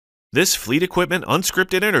This Fleet Equipment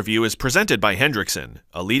Unscripted interview is presented by Hendrickson,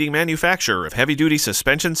 a leading manufacturer of heavy-duty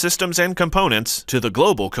suspension systems and components to the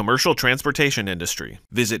global commercial transportation industry.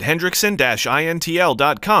 Visit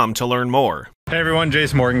hendrickson-intl.com to learn more. Hey everyone,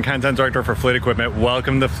 Jason Morgan, Content Director for Fleet Equipment.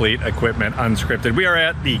 Welcome to Fleet Equipment Unscripted. We are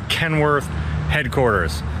at the Kenworth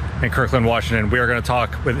headquarters in Kirkland, Washington. We are going to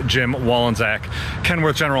talk with Jim Walenczak,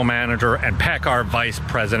 Kenworth General Manager and PACCAR Vice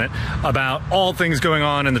President, about all things going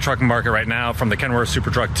on in the trucking market right now, from the Kenworth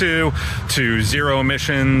Super Truck 2 to zero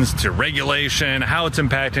emissions to regulation, how it's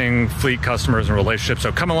impacting fleet customers and relationships.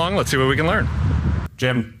 So come along, let's see what we can learn.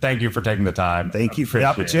 Jim, thank you for taking the time. Thank you for the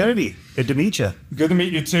opportunity. Good to meet you. Good to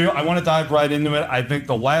meet you too. I want to dive right into it. I think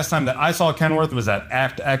the last time that I saw Kenworth was at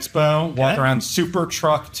ACT Expo, walked around Super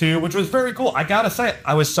Truck 2, which was very cool. I gotta say,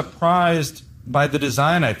 I was surprised by the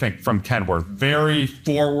design, I think, from Kenworth. Very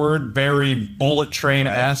forward, very bullet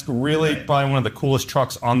train-esque, really probably one of the coolest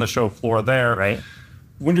trucks on the show floor there. Right.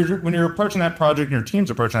 When you're approaching that project and your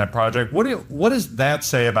team's approaching that project, what does that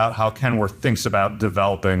say about how Kenworth thinks about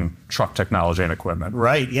developing truck technology and equipment?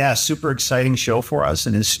 Right. Yeah. Super exciting show for us,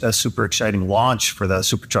 and it's a super exciting launch for the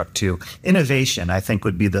Super Truck 2. Innovation, I think,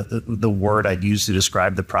 would be the word I'd use to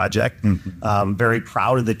describe the project. Very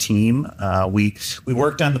proud of the team. We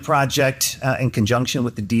worked on the project in conjunction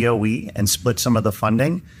with the DOE and split some of the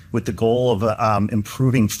funding with the goal of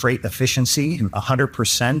improving freight efficiency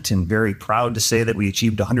 100%, and very proud to say that we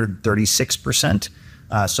achieved 136%.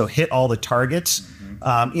 So hit all the targets.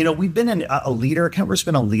 We've been a leader. Kenworth's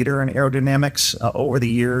been a leader in aerodynamics over the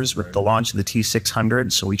years with the launch of the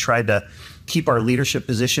T600. So we tried to keep our leadership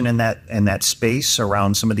position in that space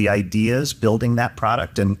around some of the ideas, building that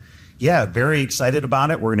product. And yeah, very excited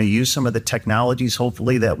about it. We're going to use some of the technologies,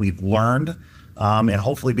 hopefully, that we've learned, and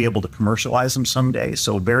hopefully be able to commercialize them someday.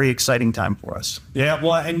 So very exciting time for us. Yeah,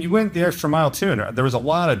 well, and you went the extra mile too. And there was a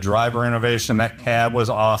lot of driver innovation. That cab was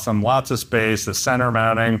awesome. Lots of space, the center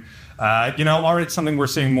mounting. Already something we're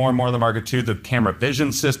seeing more and more in the market too, the camera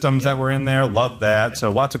vision systems that were in there. Love that.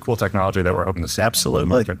 So lots of cool technology that we're hoping to see.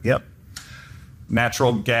 Absolutely. Yep.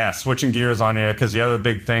 Natural gas, switching gears on you, because the other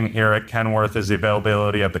big thing here at Kenworth is the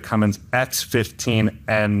availability of the Cummins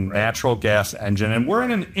X5N natural gas engine. And we're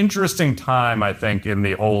in an interesting time, I think, in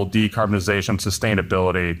the whole decarbonization,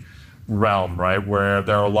 sustainability realm, right? Where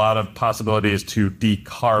there are a lot of possibilities to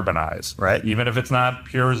decarbonize, right? Even if it's not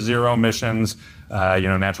pure zero emissions,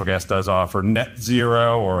 natural gas does offer net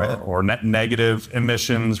zero or net negative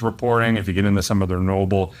emissions reporting if you get into some of the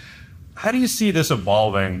renewable. How do you see this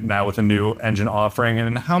evolving now with a new engine offering,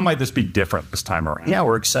 and how might this be different this time around? Yeah,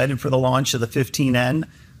 we're excited for the launch of the 15N.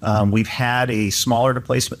 We've had a smaller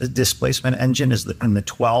displacement engine in the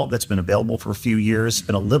 12 that's been available for a few years. It's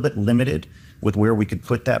been a little bit limited with where we could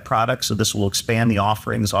put that product, so this will expand the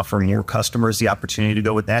offerings, offering more customers the opportunity to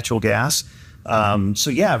go with natural gas.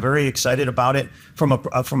 Very excited about it.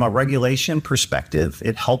 From a regulation perspective,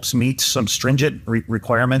 it helps meet some stringent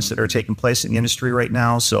requirements that are taking place in the industry right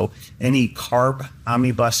now. So any CARB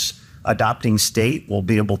omnibus adopting state will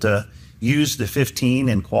be able to use the 15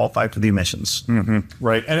 and qualify for the emissions.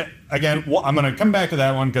 Right. And again, I'm going to come back to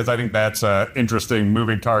that one because I think that's an interesting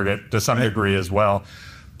moving target to some degree as well.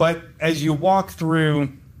 But as you walk through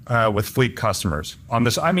with fleet customers on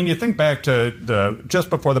this, I mean, you think back to just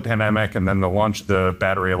before the pandemic and then the launch of the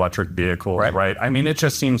battery electric vehicles, right? I mean, it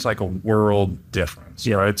just seems like a world difference,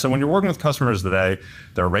 right? So when you're working with customers today,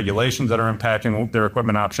 there are regulations that are impacting their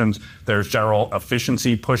equipment options. There's general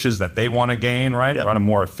efficiency pushes that they want to gain, right? Run a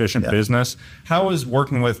more efficient business. How is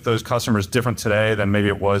working with those customers different today than maybe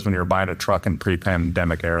it was when you were buying a truck in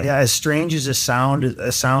pre-pandemic era? Yeah, as strange as it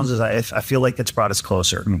sounds, I feel like it's brought us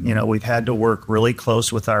closer. We've had to work really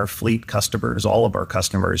close with our fleet customers, all of our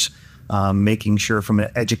customers, making sure from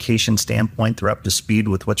an education standpoint they're up to speed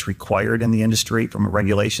with what's required in the industry from a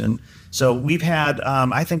regulation. So we've had,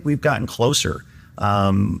 I think we've gotten closer.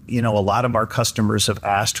 A lot of our customers have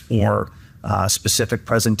asked for specific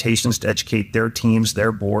presentations to educate their teams,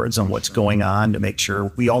 their boards on what's going on, to make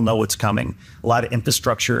sure we all know what's coming. A lot of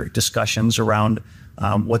infrastructure discussions around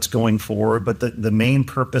what's going forward. But the main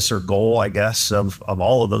purpose or goal, I guess, of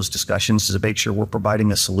all of those discussions is to make sure we're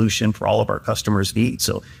providing a solution for all of our customers' needs.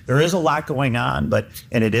 So there is a lot going on,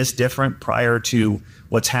 and it is different prior to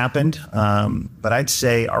what's happened. But I'd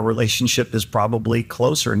say our relationship is probably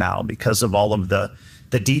closer now because of all of the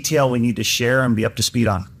detail we need to share and be up to speed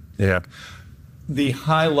on. Yeah. The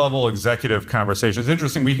high-level executive conversation is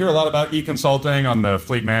interesting. We hear a lot about e-consulting on the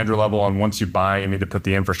fleet manager level, on once you buy, you need to put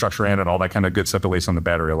the infrastructure in and all that kind of good stuff, at least on the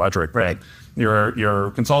battery electric. Right.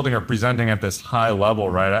 You're consulting or presenting at this high level,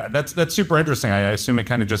 right? That's super interesting. I assume it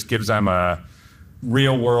kind of just gives them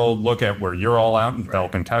real world look at where you're all out and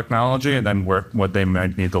developing technology, and then what they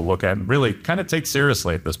might need to look at and really kind of take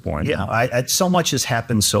seriously at this point. Yeah, so much has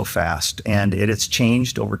happened so fast, and it's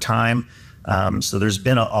changed over time. So there's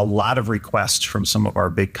been a lot of requests from some of our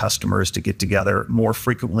big customers to get together more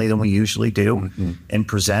frequently than we usually do and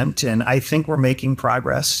present. And I think we're making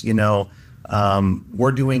progress.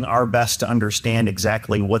 We're doing our best to understand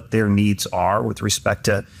exactly what their needs are with respect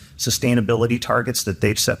to sustainability targets that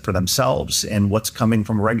they've set for themselves and what's coming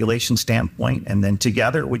from a regulation standpoint. And then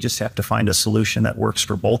together, we just have to find a solution that works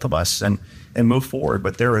for both of us and move forward.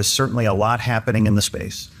 But there is certainly a lot happening in the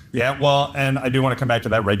space. Yeah, well, and I do want to come back to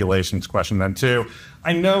that regulations question then too.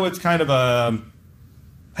 I know it's kind of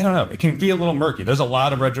I don't know, it can be a little murky. There's a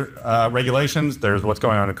lot of regulations. There's what's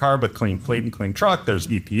going on in CARB with clean fleet and clean truck. There's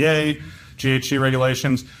EPA, GHG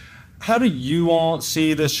regulations. How do you all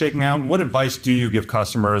see this shaking out? What advice do you give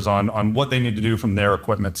customers on what they need to do from their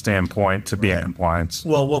equipment standpoint to be in compliance?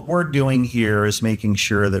 Well, what we're doing here is making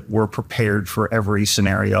sure that we're prepared for every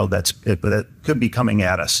scenario that could be coming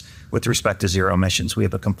at us with respect to zero emissions. We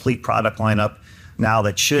have a complete product lineup now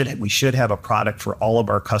that we should have a product for all of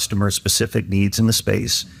our customers' specific needs in the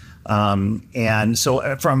space. And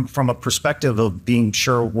so from a perspective of being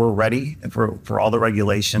sure we're ready for all the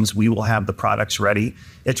regulations, we will have the products ready.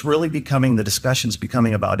 It's really the discussion's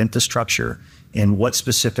becoming about infrastructure and what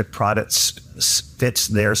specific products fits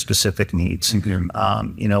their specific needs. We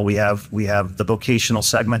have the vocational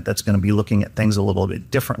segment that's going to be looking at things a little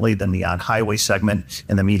bit differently than the on-highway segment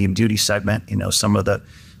and the medium duty segment. Some of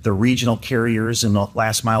the regional carriers and the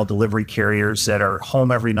last mile delivery carriers that are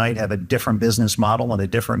home every night have a different business model and a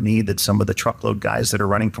different need than some of the truckload guys that are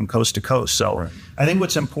running from coast to coast. So I think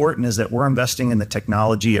what's important is that we're investing in the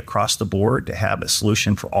technology across the board to have a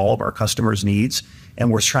solution for all of our customers' needs. And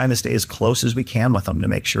we're trying to stay as close as we can with them to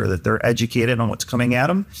make sure that they're educated on what's coming at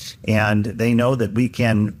them and they know that we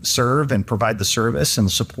can serve and provide the service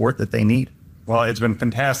and support that they need. Well, it's been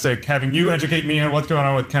fantastic having you educate me on what's going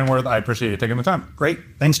on with Kenworth. I appreciate you taking the time. Great.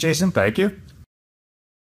 Thanks, Jason. Thank you.